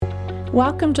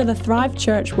Welcome to the Thrive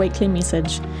Church weekly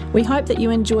message. We hope that you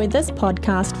enjoy this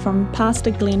podcast from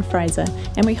Pastor Glen Fraser,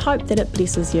 and we hope that it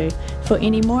blesses you. For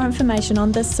any more information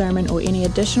on this sermon or any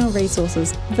additional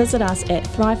resources, visit us at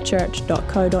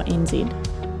thrivechurch.co.nz.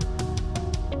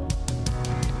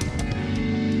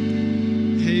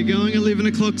 How you going? 11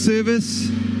 o'clock service?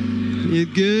 You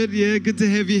good? Yeah, good to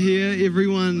have you here,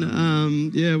 everyone.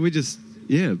 We're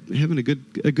having a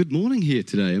good morning here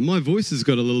today, and my voice has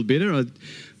got a little better.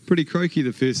 Pretty croaky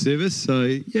the first service, so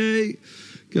yay,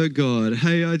 go God.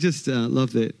 Hey, I just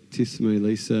love that testimony,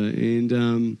 Lisa, and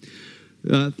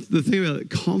the thing about the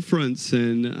conference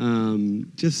and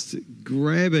just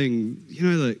grabbing,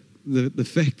 the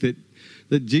fact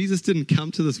that Jesus didn't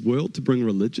come to this world to bring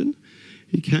religion.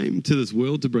 He came to this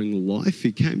world to bring life.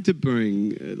 He came to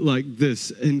bring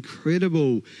this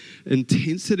incredible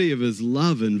intensity of his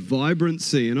love and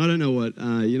vibrancy. And I don't know what,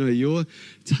 your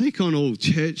take on all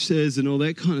church is and all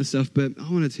that kind of stuff, but I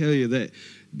want to tell you that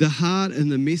the heart and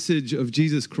the message of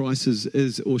Jesus Christ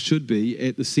is or should be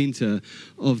at the center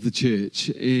of the church.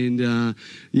 And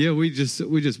we just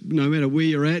no matter where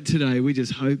you're at today, we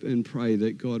just hope and pray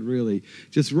that God really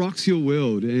just rocks your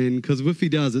world. And because if he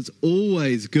does, it's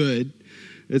always good.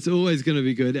 It's always going to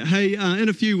be good. Hey, in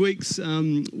a few weeks,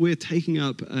 we're taking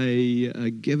up a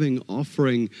giving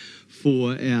offering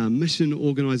for our mission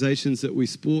organisations that we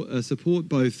support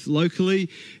both locally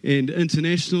and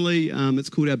internationally. It's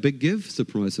called our Big Give.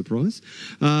 Surprise, surprise.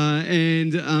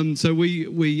 So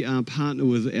we partner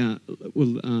with our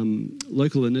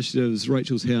local initiatives,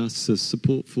 Rachel's House,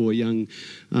 support for young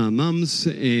mums,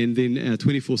 and then our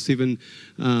 24/7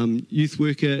 youth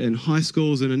worker in high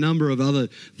schools, and a number of other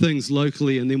things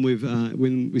locally. And then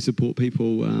when we support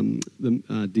people,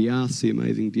 the Diaths, the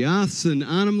amazing Diaths in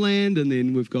Arnhem Land, and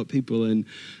then we've got people in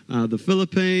the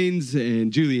Philippines,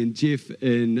 and Julie and Jeff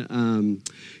in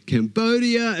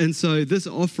Cambodia. And so this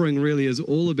offering really is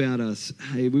all about us.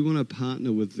 Hey, we want to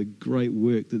partner with the great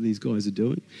work that these guys are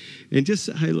doing. And just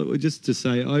to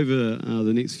say over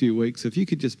the next few weeks, if you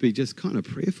could just be kind of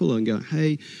prayerful and go,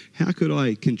 hey, how could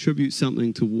I contribute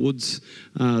something towards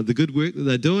the good work that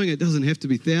they're doing? It doesn't have to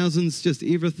be thousands, just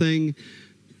everything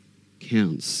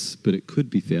counts, but it could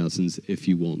be thousands if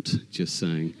you want, just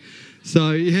saying.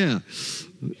 So, yeah,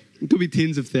 it could be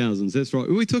tens of thousands, that's right.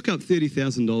 We took up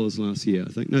 $30,000 last year,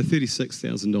 I think. No,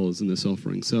 $36,000 in this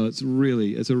offering. So it's a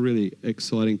really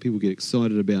exciting, people get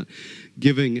excited about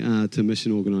giving to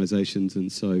mission organisations, and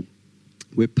so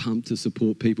we're pumped to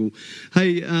support people.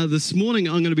 Hey, this morning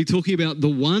I'm going to be talking about the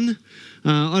one.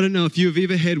 I don't know if you've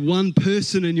ever had one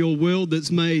person in your world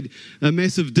that's made a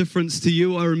massive difference to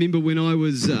you. I remember when I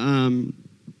was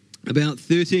about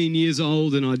 13 years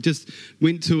old, and I just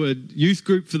went to a youth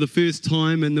group for the first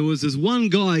time, and there was this one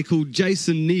guy called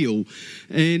Jason Neal,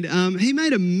 and he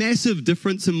made a massive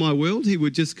difference in my world. He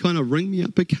would just kind of ring me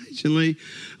up occasionally,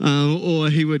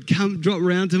 or he would drop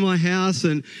around to my house,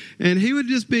 and he was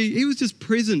just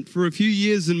present for a few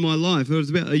years in my life. It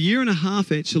was about a year and a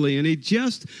half actually, and he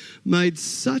just made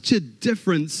such a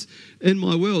difference in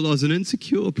my world. I was an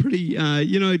insecure, pretty,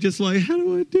 just like, how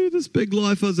do I do this big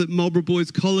life? I was at Marlborough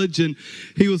Boys College, and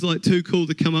he was like too cool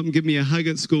to come up and give me a hug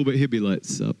at school, but he'd be like,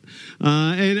 sup?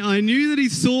 And I knew that he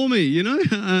saw me,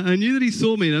 I knew that he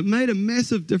saw me, and it made a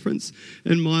massive difference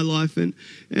in my life. And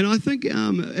I think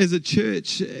as a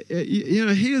church,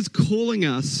 he is calling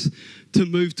us to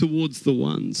move towards the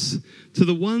ones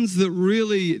that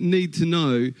really need to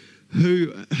know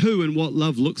who and what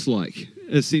love looks like,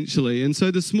 essentially. And so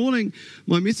this morning,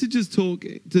 my message is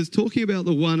talking about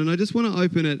the one, and I just want to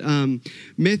open at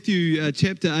Matthew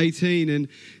chapter 18, and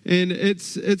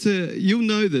you'll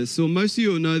know this, or most of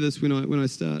you will know this when I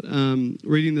start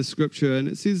reading the scripture, and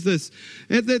it says this: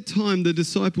 at that time the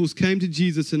disciples came to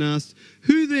Jesus and asked,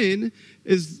 who then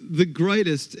is the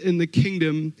greatest in the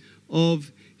kingdom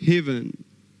of heaven?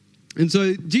 And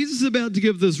so Jesus is about to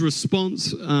give this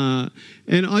response,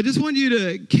 and I just want you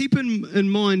to keep in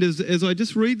mind as I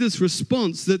just read this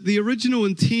response that the original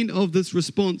intent of this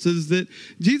response is that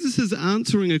Jesus is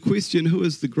answering a question, who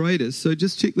is the greatest? So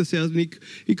just check this out. And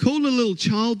he called a little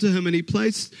child to him, and he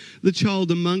placed the child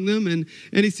among them, and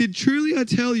he said, truly I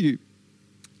tell you,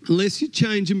 unless you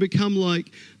change and become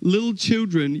like little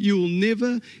children, you will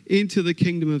never enter the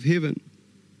kingdom of heaven.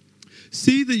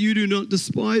 See that you do not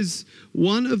despise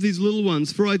one of these little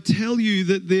ones, for I tell you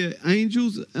that their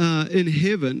angels in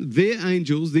heaven,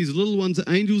 these little ones are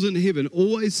angels in heaven,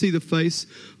 always see the face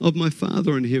of my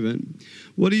Father in heaven.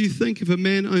 What do you think if a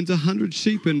man owns 100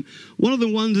 sheep and one of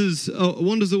them wanders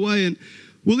away, and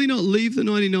will he not leave the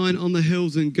 99 on the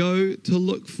hills and go to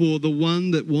look for the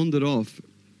one that wandered off?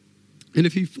 And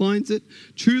if he finds it,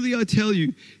 truly I tell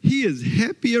you, he is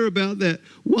happier about that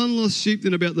one lost sheep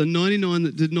than about the 99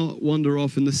 that did not wander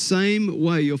off. In the same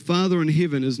way, your Father in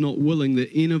heaven is not willing that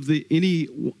any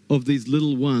of these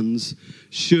little ones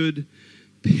should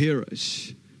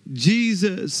perish.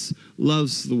 Jesus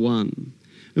loves the one.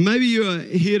 And maybe you are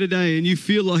here today and you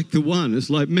feel like the one. It's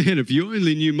like, man, if you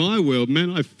only knew my world,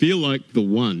 man, I feel like the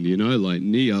one, like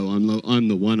Neo. I'm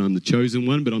the one, I'm the chosen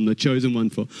one, but I'm the chosen one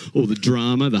for all the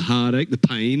drama, the heartache, the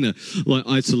pain, the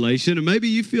isolation. And maybe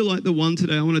you feel like the one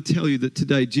today. I want to tell you that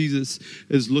today Jesus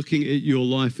is looking at your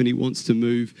life and he wants to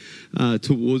move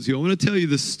towards you. I want to tell you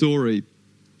this story.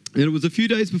 And it was a few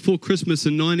days before Christmas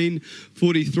in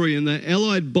 1943, and the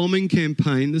Allied bombing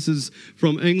campaign, this is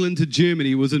from England to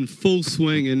Germany, was in full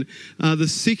swing. And the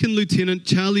second lieutenant,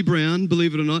 Charlie Brown,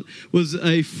 believe it or not, was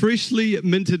a freshly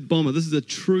minted bomber. This is a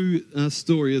true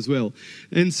story as well.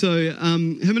 And so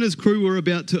him and his crew were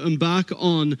about to embark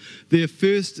on their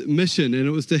first mission, and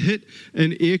it was to hit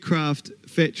an aircraft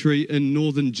factory in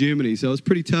northern Germany. So it was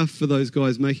pretty tough for those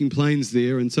guys making planes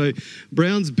there. And so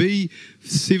Brown's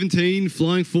B-17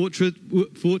 Flying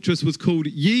Fortress was called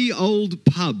Ye Old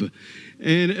Pub.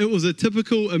 And it was a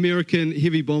typical American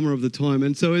heavy bomber of the time.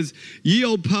 And so as Ye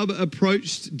Old Pub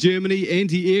approached Germany,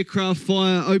 anti-aircraft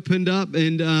fire opened up.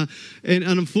 And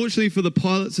unfortunately for the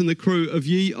pilots and the crew of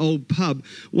Ye Old Pub,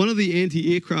 one of the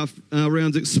anti-aircraft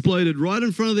rounds exploded right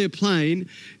in front of their plane,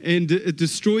 and it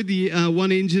destroyed the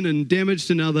one engine and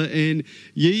damaged another. And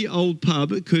Ye Old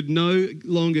Pub could no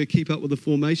longer keep up with the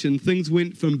formation. Things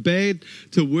went from bad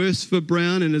to worse for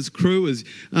Brown and his crew as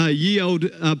Ye Old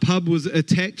Pub was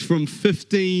attacked from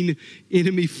 15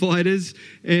 enemy fighters,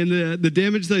 and the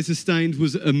damage they sustained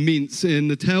was immense.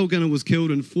 And the tail gunner was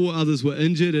killed and 4 others were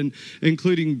injured, and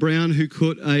including Brown, who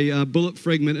caught a bullet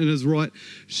fragment in his right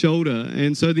shoulder.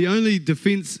 And so the only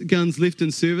defence guns left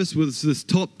in service was this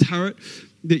top turret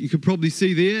that you could probably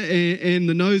see there, and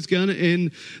the nose gun,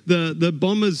 and the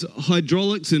bomber's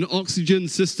hydraulics and oxygen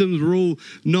systems were all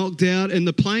knocked out, and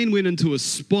the plane went into a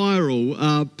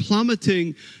spiral,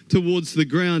 plummeting towards the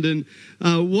ground. And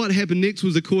what happened next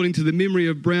was, according to the memory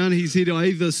of Brown, he said, I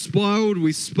either spiraled,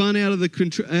 we spun out of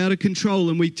control,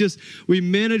 and we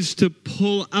managed to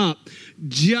pull up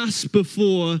just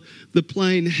before the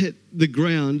plane hit the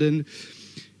ground.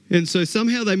 And so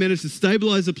somehow they managed to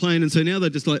stabilize the plane, and so now they're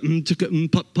just like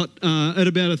at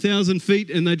about 1,000 feet,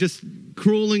 and they're just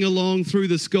crawling along through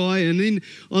the sky. And then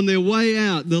on their way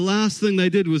out, the last thing they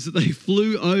did was that they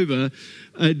flew over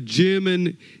a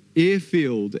German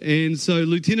airfield. And so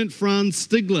Lieutenant Franz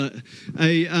Stigler,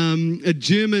 a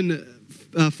German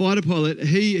fighter pilot,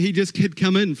 he just had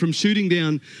come in from shooting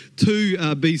down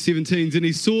 2 B-17s, and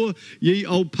he saw Ye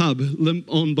Old Pub limp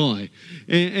on by.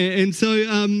 And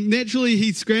so naturally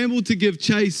he scrambled to give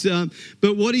chase,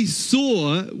 but what he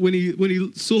saw when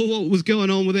he saw what was going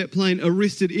on with that plane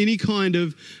arrested any kind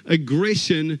of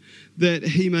aggression that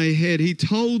he may had. He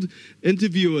told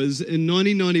interviewers in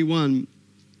 1991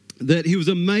 that he was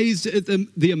amazed at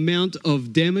the amount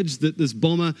of damage that this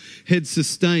bomber had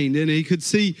sustained. And he could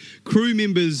see crew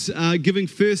members giving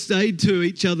first aid to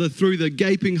each other through the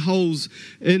gaping holes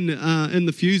in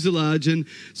the fuselage. And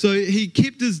so he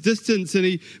kept his distance, and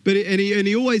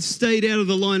he always stayed out of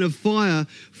the line of fire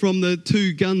from the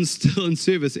 2 guns still in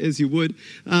service, as you would.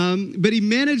 But he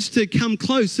managed to come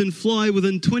close and fly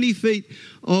within 20 feet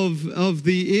of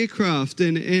the aircraft,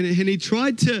 and he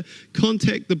tried to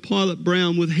contact the pilot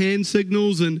Brown with hand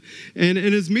signals, and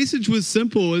his message was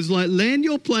simple. It was like, land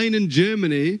your plane in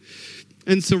Germany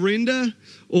and surrender,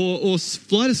 or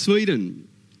fly to Sweden.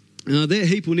 That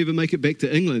heap will never make it back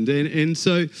to England. And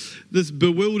so this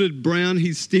bewildered Brown,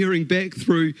 he's staring back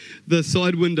through the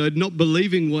side window, not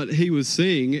believing what he was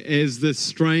seeing, as this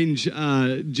strange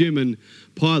German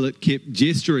pilot kept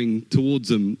gesturing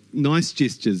towards him, nice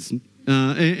gestures.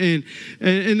 And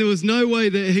there was no way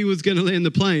that he was going to land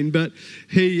the plane, but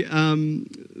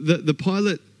the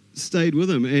pilot stayed with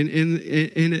him,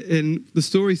 and the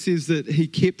story says that he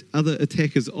kept other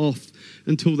attackers off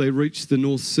until they reached the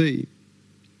North Sea.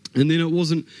 And then it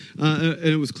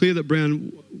was clear that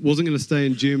Brown wasn't going to stay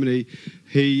in Germany.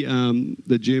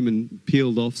 The German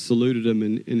peeled off, saluted him,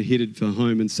 and headed for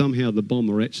home. And somehow the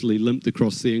bomber actually limped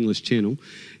across the English Channel,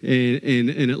 and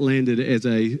it landed as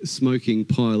a smoking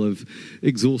pile of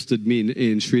exhausted men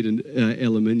and shredded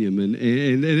aluminium. And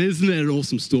isn't that an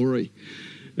awesome story?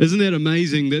 Isn't that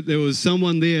amazing that there was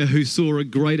someone there who saw a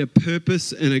greater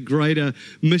purpose and a greater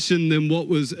mission than what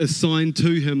was assigned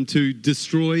to him to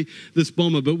destroy this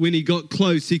bomber? But when he got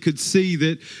close, he could see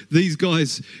that these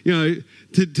guys,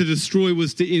 to destroy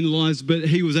was to end lives, but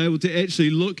he was able to actually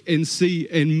look and see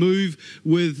and move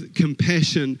with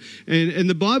compassion. And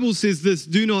the Bible says this: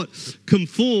 do not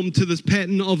conform to this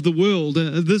pattern of the world.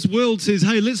 This world says,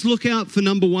 hey, let's look out for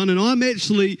number one, and I'm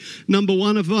actually number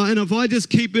one. If I just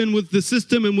keep in with the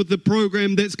system and with the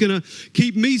program, that's going to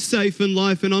keep me safe in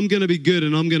life, and I'm going to be good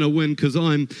and I'm going to win because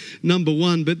I'm number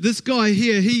one. But this guy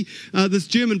here, this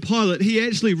German pilot, he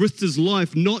actually risked his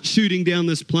life not shooting down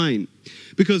this plane,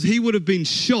 because he would have been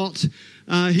shot.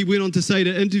 He went on to say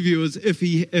to interviewers if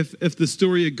the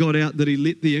story had got out that he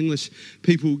let the English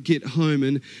people get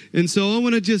home. And so I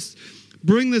want to just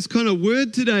bring this kind of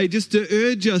word today just to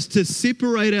urge us to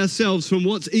separate ourselves from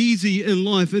what's easy in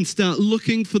life and start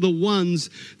looking for the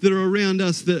ones that are around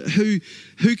us who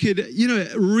could,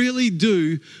 really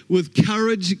do with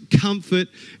courage, comfort,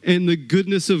 and the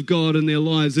goodness of God in their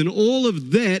lives. And all of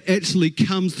that actually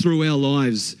comes through our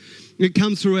lives. It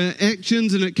comes through our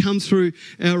actions, and it comes through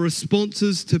our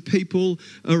responses to people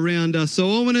around us. So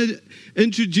I want to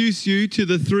introduce you to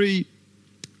the 3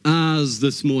 R's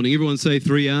this morning. Everyone say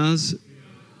 3 R's.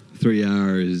 3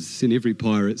 R's. And every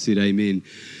pirate said amen.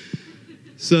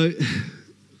 So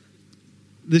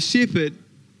the shepherd,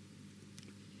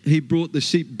 he brought the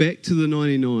sheep back to the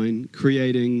 99,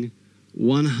 creating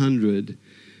 100.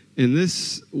 And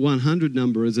this 100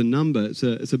 number is a number. It's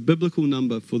a biblical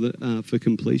number for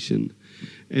completion.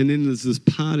 And then there's this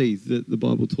party that the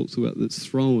Bible talks about that's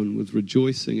thrown with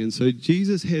rejoicing. And so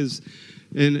Jesus has,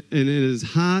 in his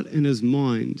heart and his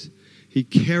mind, he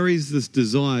carries this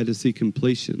desire to see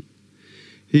completion.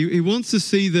 He wants to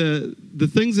see the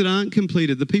things that aren't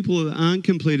completed, the people that aren't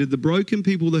completed, the broken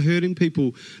people, the hurting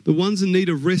people, the ones in need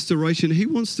of restoration. He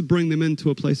wants to bring them into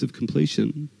a place of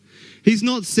completion. He's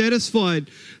not satisfied.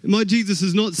 My Jesus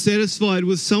is not satisfied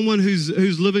with someone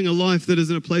who's living a life that is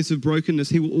in a place of brokenness.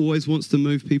 He always wants to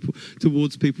move people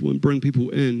towards people and bring people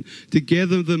in, to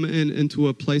gather them into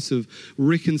a place of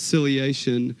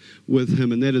reconciliation with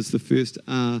him. And that is the first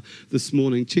R this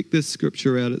morning. Check this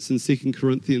scripture out. It's in 2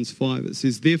 Corinthians 5. It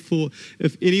says, therefore,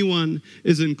 if anyone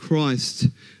is in Christ,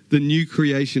 the new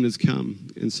creation has come.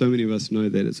 And so many of us know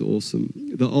that. It's awesome.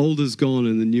 The old is gone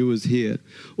and the new is here.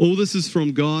 All this is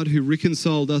from God, who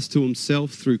reconciled us to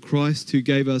himself through Christ, who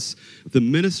gave us the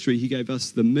ministry. He gave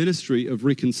us the ministry of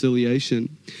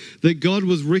reconciliation. That God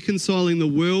was reconciling the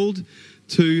world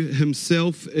to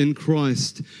himself in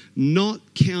Christ, not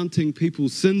counting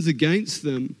people's sins against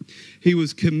them. He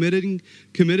was committed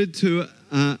to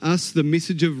us the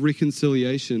message of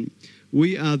reconciliation.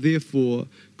 We are therefore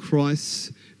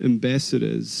Christ's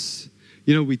ambassadors.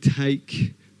 We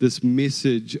take this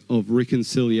message of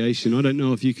reconciliation. I don't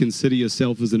know if you consider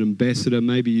yourself as an ambassador.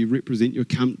 Maybe you represent your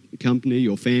company,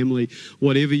 your family,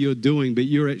 whatever you're doing, but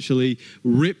you actually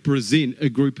represent a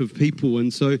group of people.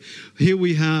 And so here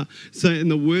we are, and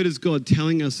the Word is God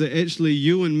telling us that actually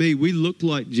you and me, we look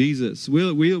like Jesus.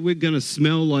 We're going to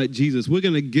smell like Jesus. We're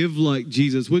going to give like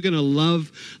Jesus. We're going to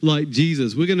love like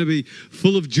Jesus. We're going to be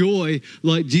full of joy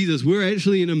like Jesus. We're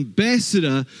actually an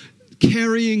ambassador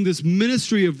carrying this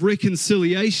ministry of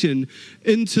reconciliation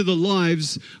into the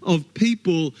lives of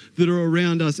people that are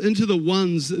around us, into the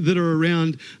ones that are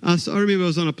around us. I remember I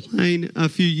was on a plane a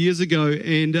few years ago,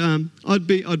 and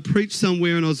I'd preach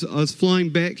somewhere, and I was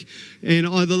flying back, and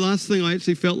the last thing I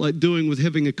actually felt like doing was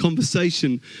having a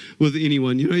conversation with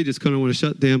anyone. You just kind of want to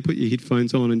shut down, put your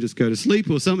headphones on, and just go to sleep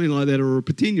or something like that, or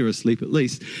pretend you're asleep at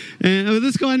least. And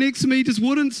this guy next to me just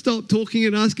wouldn't stop talking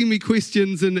and asking me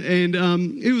questions, and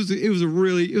it was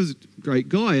a great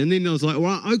guy. And then I was like,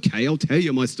 well, okay, I'll tell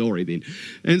you my story then.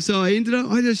 And so I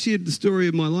just shared the story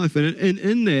of my life. And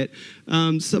in that,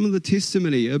 some of the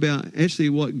testimony about actually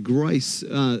what grace,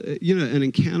 an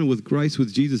encounter with grace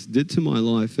with Jesus did to my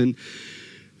life. And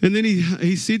then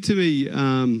he said to me,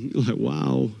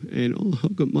 wow, and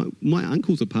I've got my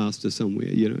uncle's a pastor somewhere,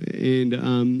 And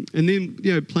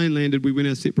then, plane landed, we went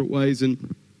our separate ways,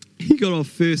 and he got off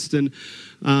first and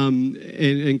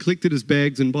collected his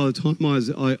bags, and by the time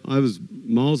I was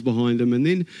miles behind him, and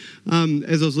then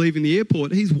as I was leaving the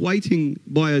airport, he's waiting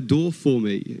by a door for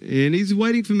me, and he's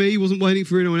waiting for me. He wasn't waiting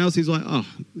for anyone else. He's like, oh,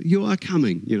 you are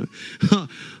coming,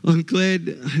 I'm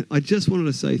glad. I just wanted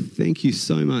to say thank you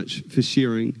so much for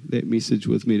sharing that message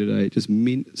with me today. It just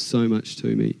meant so much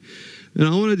to me, and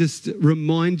I want to just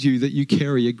remind you that you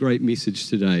carry a great message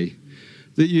today,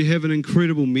 that you have an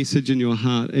incredible message in your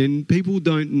heart, and people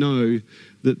don't know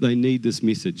that they need this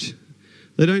message.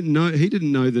 They don't know. He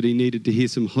didn't know that he needed to hear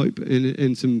some hope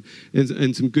and some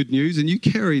good news. And you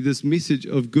carry this message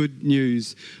of good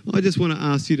news. I just want to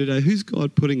ask you today, who's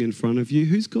God putting in front of you?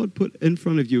 Who's God put in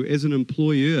front of you as an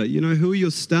employer? You know, who are your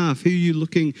staff? Who are you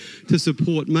looking to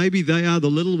support? Maybe they are the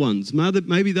little ones.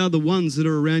 Maybe they're the ones that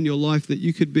are around your life that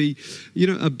you could be, you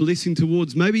know, a blessing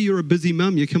towards. Maybe you're a busy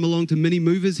mum. You come along to mini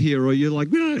movers here, or you're like,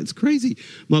 it's crazy,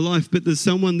 my life. But there's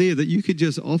someone there that you could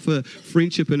just offer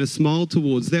friendship and a smile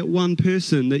towards. That one person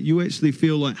that you actually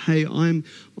feel like, hey, I'm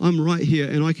right here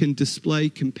and I can display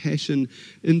compassion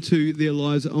into their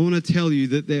lives. I want to tell you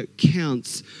that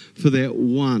counts for that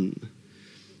one.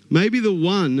 Maybe the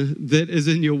one that is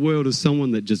in your world is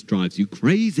someone that just drives you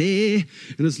crazy.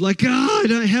 And it's like, how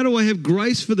do I have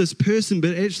grace for this person?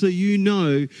 But actually you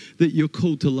know that you're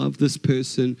called to love this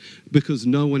person because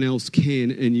no one else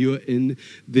can, and you're in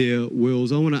their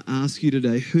worlds. I want to ask you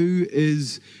today, who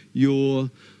is your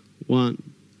one?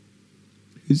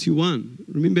 Who's your one?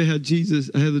 Remember how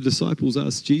the disciples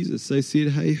asked Jesus. They said,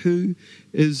 hey, who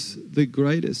is the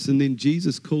greatest? And then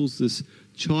Jesus calls this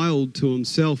child to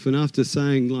himself, and after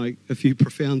saying like a few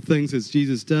profound things as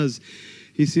Jesus does,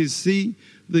 he says, see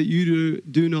that you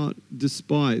do not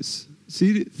despise.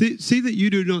 See that you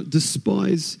do not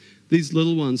despise these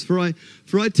little ones. For I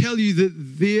tell you that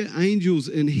their angels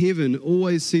in heaven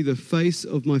always see the face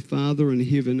of my Father in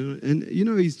heaven. And you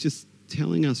know, he's just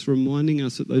telling us, reminding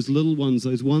us that those little ones,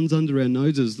 those ones under our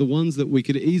noses, the ones that we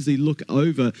could easily look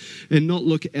over and not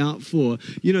look out for,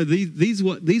 you know, these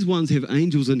ones have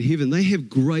angels in heaven. They have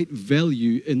great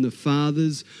value in the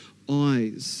Father's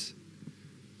eyes.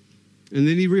 And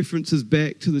then he references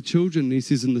back to the children. He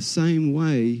says, in the same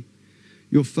way,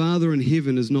 your Father in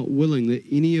heaven is not willing that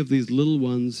any of these little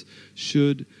ones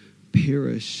should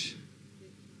perish.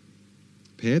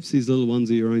 Perhaps these little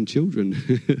ones are your own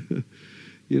children.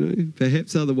 You know,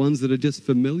 perhaps are the ones that are just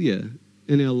familiar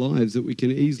in our lives that we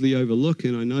can easily overlook.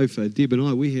 And I know for Deb and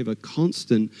I, we have a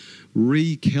constant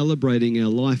recalibrating our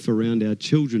life around our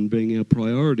children being our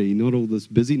priority, not all this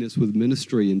busyness with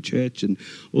ministry and church and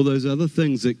all those other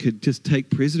things that could just take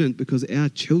precedent, because our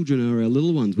children are our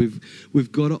little ones.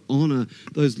 We've got to honour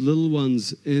those little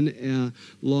ones in our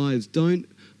lives. Don't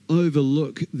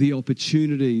overlook the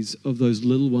opportunities of those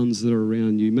little ones that are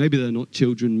around you. Maybe they're not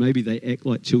children. Maybe they act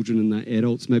like children and they're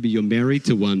adults. Maybe you're married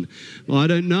to one. I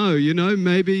don't know. You know,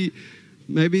 maybe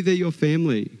they're your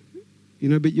family. You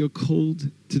know, but you're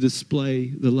called to display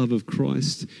the love of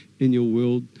Christ in your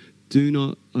world. Do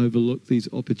not overlook these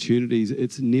opportunities.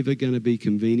 It's never going to be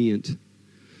convenient.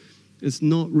 It's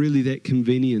not really that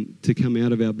convenient to come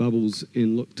out of our bubbles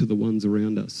and look to the ones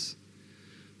around us.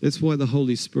 That's why the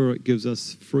Holy Spirit gives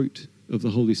us fruit of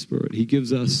the Holy Spirit. He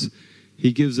gives us,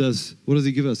 what does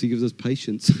he give us? He gives us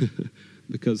patience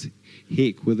because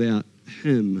heck, without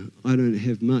him, I don't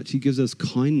have much. He gives us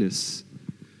kindness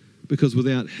because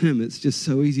without him, it's just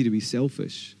so easy to be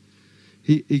selfish.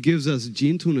 He gives us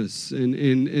gentleness,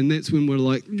 and that's when we're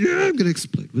like, yeah, I'm going to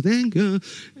explode with anger.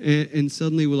 And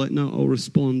suddenly we're like, no, I'll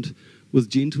respond with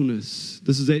gentleness.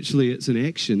 It's an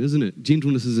action, isn't it?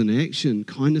 Gentleness is an action.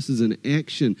 Kindness is an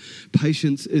action.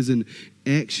 Patience is an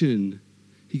action.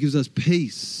 He gives us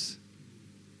peace,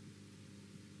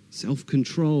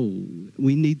 self-control.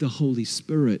 We need the Holy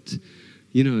Spirit,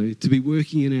 you know, to be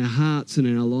working in our hearts and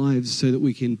in our lives so that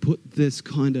we can put this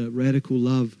kind of radical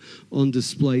love on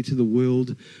display to the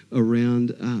world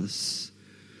around us.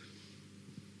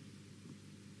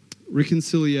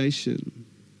 Reconciliation.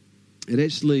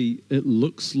 It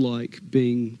looks like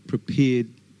being prepared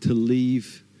to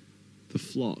leave the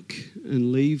flock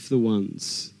and leave the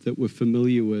ones that we're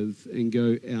familiar with and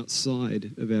go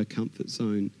outside of our comfort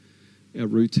zone, our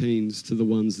routines, to the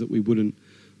ones that we wouldn't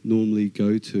normally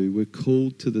go to. We're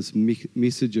called to this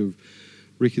message of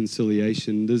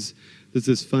reconciliation. There's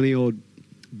this funny old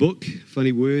book,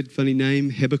 funny word, funny name,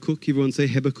 Habakkuk. Everyone say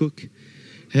Habakkuk.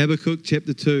 Habakkuk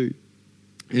chapter 2.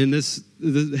 And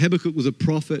Habakkuk was a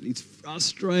prophet. He's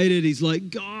frustrated. He's like,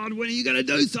 God, when are you going to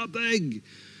do something?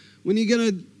 When are you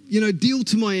going to, deal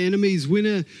to my enemies? When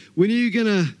are you going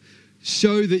to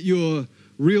show that you're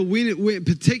real?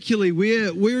 Particularly, where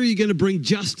are you going to bring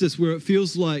justice where it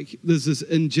feels like there's this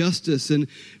injustice?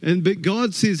 But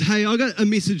God says, hey, I got a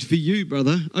message for you,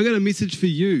 brother. I got a message for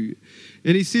you.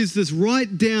 And he says this,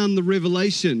 write down the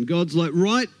revelation. God's like,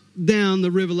 write down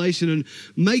the revelation and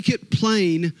make it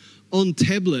plain on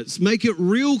tablets. Make it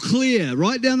real clear.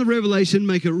 Write down the revelation,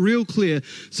 make it real clear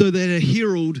so that a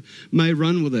herald may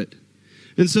run with it.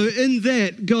 And so in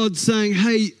that, God's saying,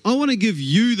 hey, I want to give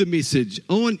you the message.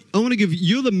 I want to give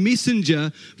you the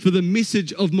messenger for the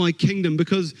message of my kingdom,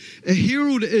 because a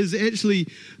herald is actually,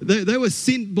 they were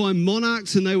sent by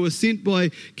monarchs and they were sent by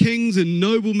kings and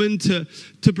noblemen to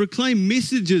proclaim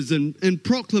messages and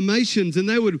proclamations, and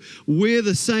they would wear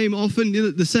the same, often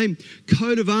the same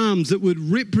coat of arms that would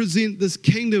represent this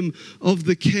kingdom of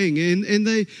the king. And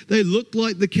they looked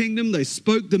like the kingdom, they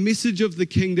spoke the message of the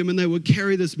kingdom, and they would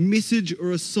carry this message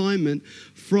or assignment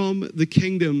from the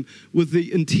kingdom with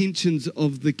the intentions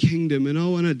of the kingdom. And I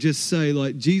want to just say,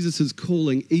 like, Jesus is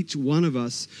calling each one of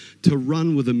us to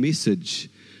run with a message.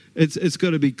 It's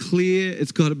got to be clear,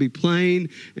 it's got to be plain,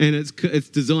 and it's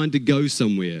designed to go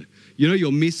somewhere. You know,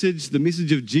 your message, the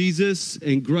message of Jesus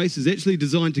and grace, is actually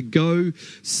designed to go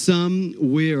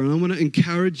somewhere. And I want to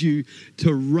encourage you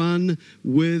to run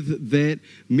with that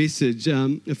message.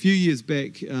 A few years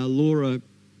back, Laura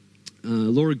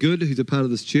Good, who's a part of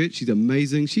this church, she's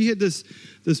amazing. She had this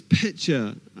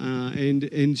picture,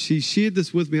 and she shared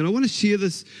this with me, and I want to share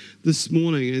this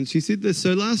morning. And she said this: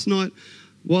 so last night,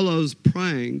 while I was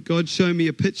praying, God showed me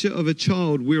a picture of a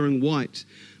child wearing white,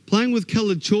 playing with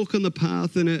coloured chalk on the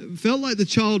path, and it felt like the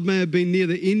child may have been near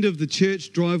the end of the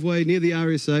church driveway, near the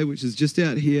RSA, which is just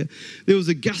out here. There was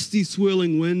a gusty,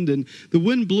 swirling wind, and the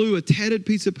wind blew a tattered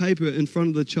piece of paper in front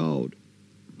of the child.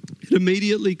 It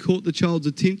immediately caught the child's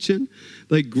attention.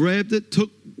 They grabbed it, took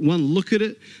one look at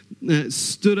it,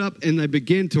 stood up, and they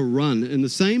began to run in the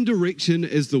same direction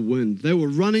as the wind. They were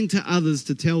running to others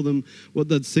to tell them what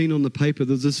they'd seen on the paper.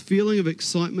 There was this feeling of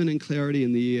excitement and clarity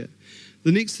in the air.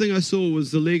 The next thing I saw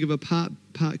was the leg of a park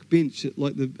bench,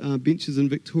 like the benches in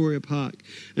Victoria Park.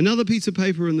 Another piece of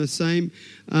paper in the same,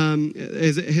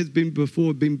 as it has been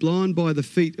before, been blown by the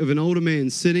feet of an older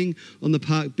man sitting on the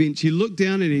park bench. He looked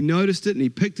down and he noticed it, and he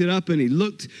picked it up and he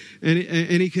looked, and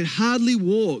he could hardly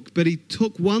walk, but he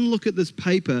took one look at this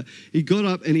paper, he got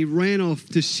up and he ran off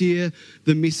to share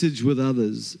the message with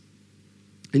others.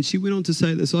 And she went on to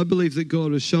say this: I believe that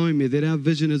God is showing me that our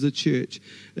vision as a church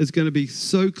is going to be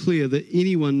so clear that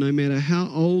anyone, no matter how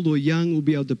old or young, will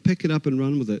be able to pick it up and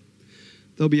run with it.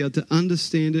 They'll be able to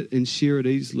understand it and share it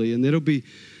easily. And that'll be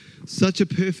such a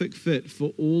perfect fit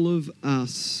for all of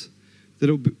us that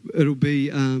it'll be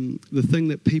the thing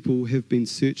that people have been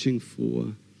searching for.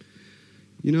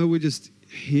 You know, we're just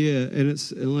here, and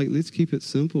it's like, let's keep it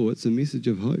simple. It's a message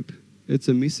of hope. It's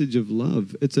a message of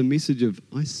love. It's a message of,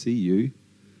 I see you.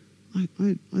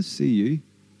 I see you.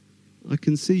 I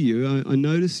can see you. I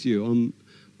notice you. I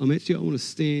want to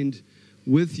stand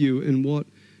with you in what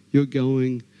you're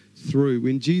going through.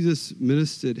 When Jesus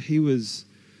ministered, he was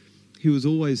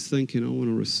always thinking, I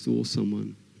want to restore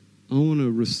someone. I want to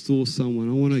restore someone.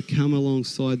 I want to come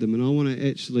alongside them, and I want to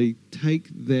actually take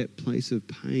that place of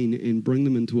pain and bring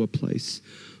them into a place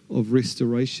of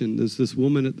restoration. There's this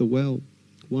woman at the well,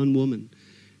 one woman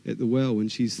at the well,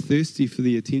 and she's thirsty for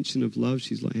the attention of love.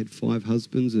 She's like had 5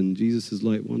 husbands, and Jesus is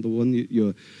like, the one that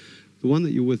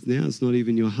you're with now is not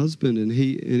even your husband. And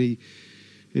he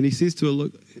says to her,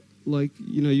 look, like,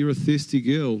 you know, you're a thirsty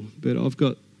girl, but I've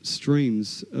got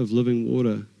streams of living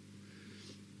water.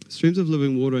 Streams of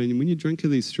living water, and when you drink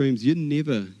of these streams, you're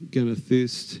never going to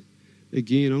thirst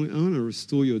again. I want to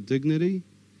restore your dignity,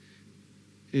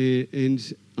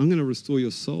 and I'm going to restore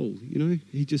your soul. You know,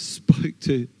 he just spoke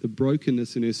to the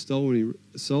brokenness in her soul, and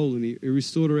he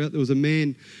restored her out. There was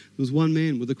one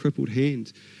man with a crippled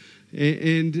hand,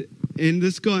 and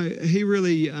this guy, he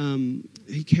really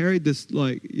he carried this,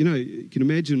 like, you know, you can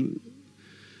imagine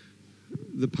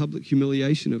the public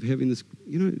humiliation of having this.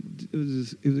 You know, it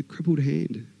was a crippled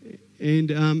hand,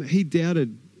 and he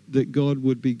doubted that God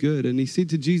would be good, and he said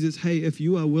to Jesus, "Hey, if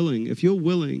you're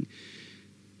willing,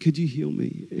 could you heal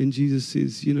me?" And Jesus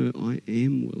says, you know, I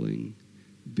am willing.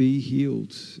 Be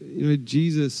healed. You know,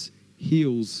 Jesus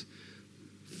heals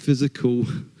physical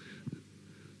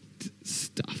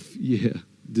stuff. Yeah.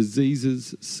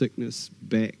 Diseases, sickness,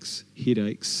 backs,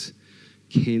 headaches,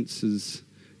 cancers.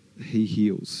 He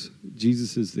heals.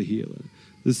 Jesus is the healer.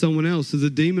 There's someone else. There's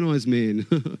a demonized man.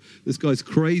 This guy's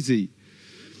crazy.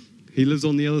 He lives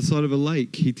on the other side of a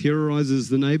lake. He terrorizes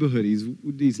the neighborhood.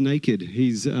 He's naked.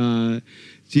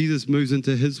 Jesus moves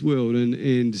into his world and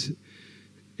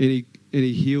he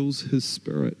heals his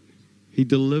spirit. He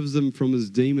delivers him from his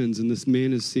demons, and this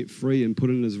man is set free and put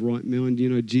in his right mind. You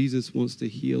know, Jesus wants to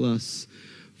heal us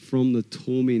from the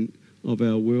torment of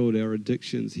our world, our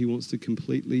addictions. He wants to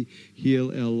completely heal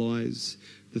our lives.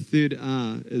 The third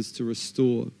R is to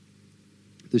restore.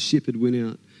 The shepherd went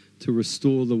out to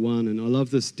restore the one. And I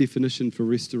love this definition for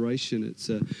restoration. It's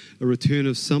a return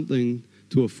of something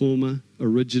to a former,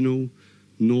 original,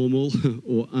 normal,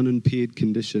 or unimpaired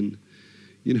condition.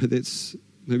 that's,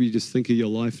 maybe you just think of your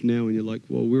life now and you're like,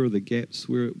 well, where are the gaps?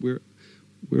 Where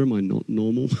am I not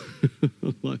normal?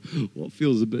 Like, what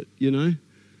feels a bit, I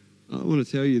want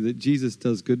to tell you that Jesus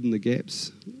does good in the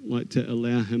gaps, like to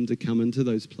allow him to come into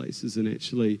those places and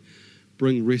actually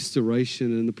bring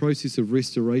restoration. And the process of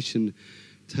restoration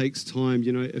takes time.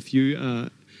 If you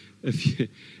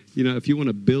want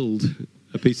to build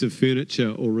a piece of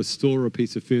furniture or restore a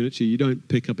piece of furniture, you don't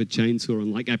pick up a chainsaw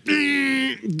and go,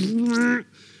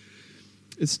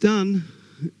 it's done.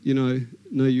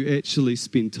 No, you actually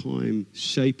spend time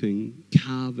shaping,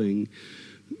 carving,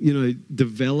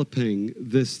 developing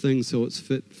this thing so it's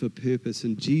fit for purpose.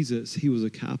 And Jesus, he was a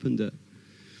carpenter.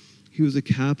 He was a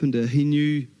carpenter. He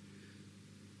knew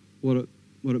what it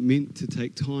meant to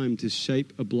take time to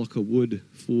shape a block of wood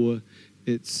for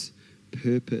its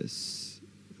purpose.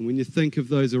 And when you think of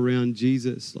those around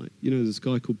Jesus, like, this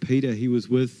guy called Peter, he was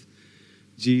with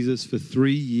Jesus for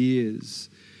 3 years.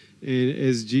 And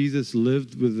as Jesus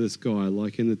lived with this guy,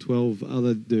 like in the 12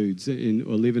 other dudes, or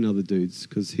 11 other dudes,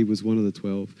 because he was one of the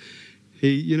 12,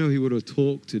 he would have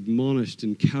talked, admonished,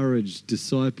 encouraged,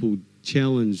 discipled,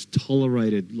 challenged,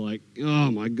 tolerated, like,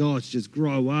 oh my gosh, just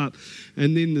grow up.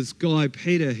 And then this guy,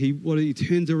 Peter, he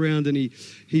turns around and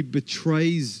he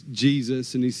betrays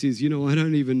Jesus and he says, I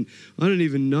don't even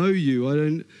know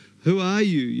you. Who are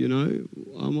you?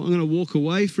 I'm going to walk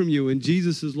away from you. And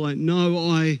Jesus is like, no,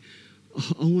 I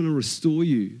want to restore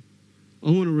you.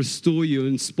 I want to restore you.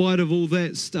 In spite of all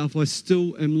that stuff, I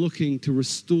still am looking to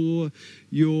restore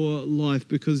your life,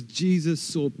 because Jesus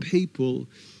saw people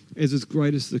as his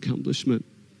greatest accomplishment.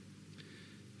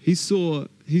 He saw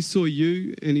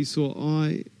you and he saw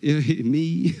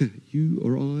me, you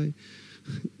or I,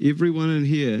 everyone in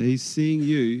here. He's seeing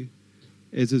you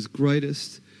as his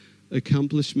greatest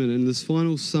accomplishment. In this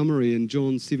final summary in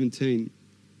John 17,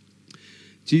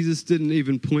 Jesus didn't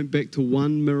even point back to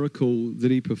one miracle that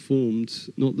he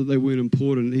performed, not that they weren't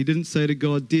important. He didn't say to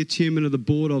God, dear chairman of the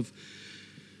board, I've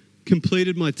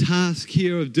completed my task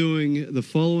here of doing the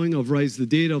following. I've raised the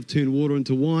dead, I've turned water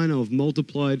into wine, I've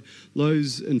multiplied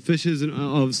loaves and fishes, and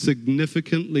I've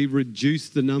significantly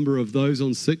reduced the number of those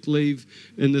on sick leave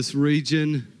in this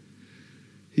region.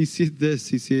 He said this,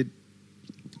 he said,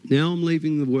 now I'm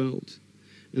leaving the world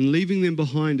and leaving them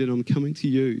behind, and I'm coming to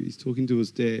you. He's talking to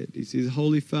his dad. He says,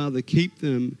 Holy Father, keep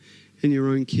them in your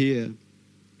own care,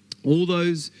 all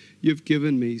those you've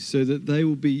given me, so that they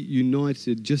will be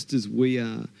united just as we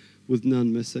are, with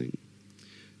none missing.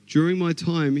 During my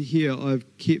time here, I've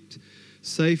kept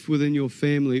safe within your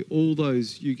family all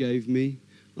those you gave me.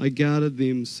 I guarded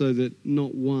them so that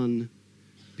not one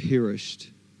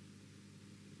perished.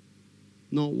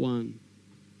 Not one.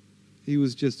 He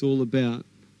was just all about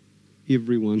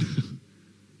everyone.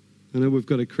 I know we've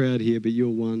got a crowd here, but you're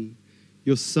one.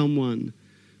 You're someone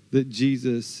that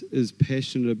Jesus is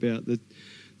passionate about.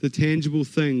 The tangible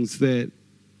things that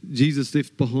Jesus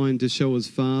left behind to show his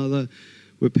Father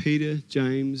were Peter,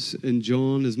 James, and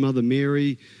John, his mother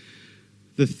Mary,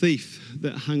 the thief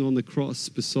that hung on the cross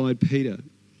beside beside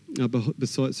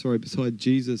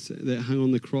Jesus, that hung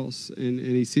on the cross, and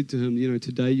he said to him,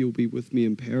 today you'll be with me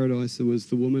in paradise. There was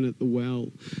the woman at the well.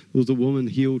 There was a woman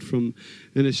healed from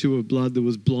an issue of blood. There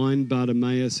was blind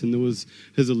Bartimaeus, and there was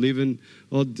his 11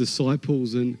 odd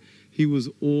disciples, and he was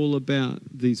all about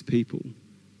these people.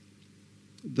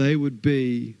 They would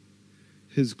be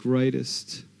his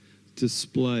greatest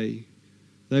display.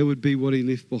 They would be what he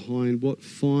left behind, what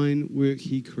fine work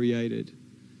he created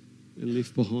and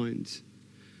left behind.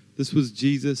 This was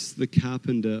Jesus, the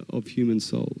carpenter of human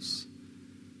souls.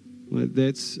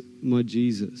 That's my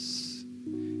Jesus.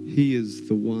 He is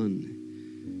the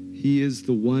one. He is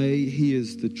the way, he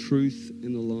is the truth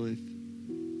and the life.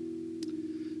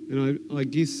 And I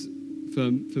guess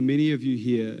for many of you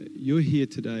here, you're here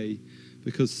today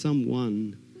because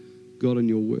someone got in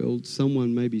your world.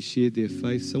 Someone maybe shared their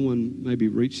faith. Someone maybe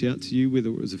reached out to you, whether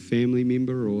it was a family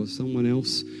member or someone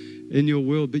else in your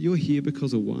world. But you're here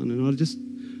because of one. And I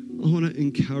want to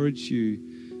encourage you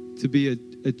to be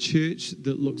a church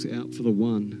that looks out for the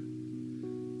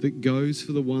one, that goes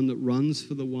for the one, that runs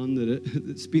for the one,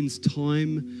 that spends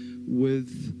time with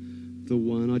the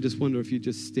one. I just wonder if you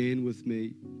just stand with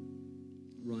me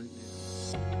right now.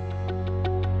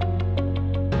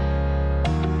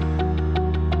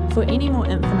 For any more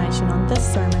information on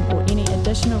this sermon or any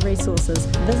additional resources,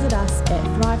 visit us at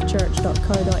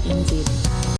thrivechurch.co.nz.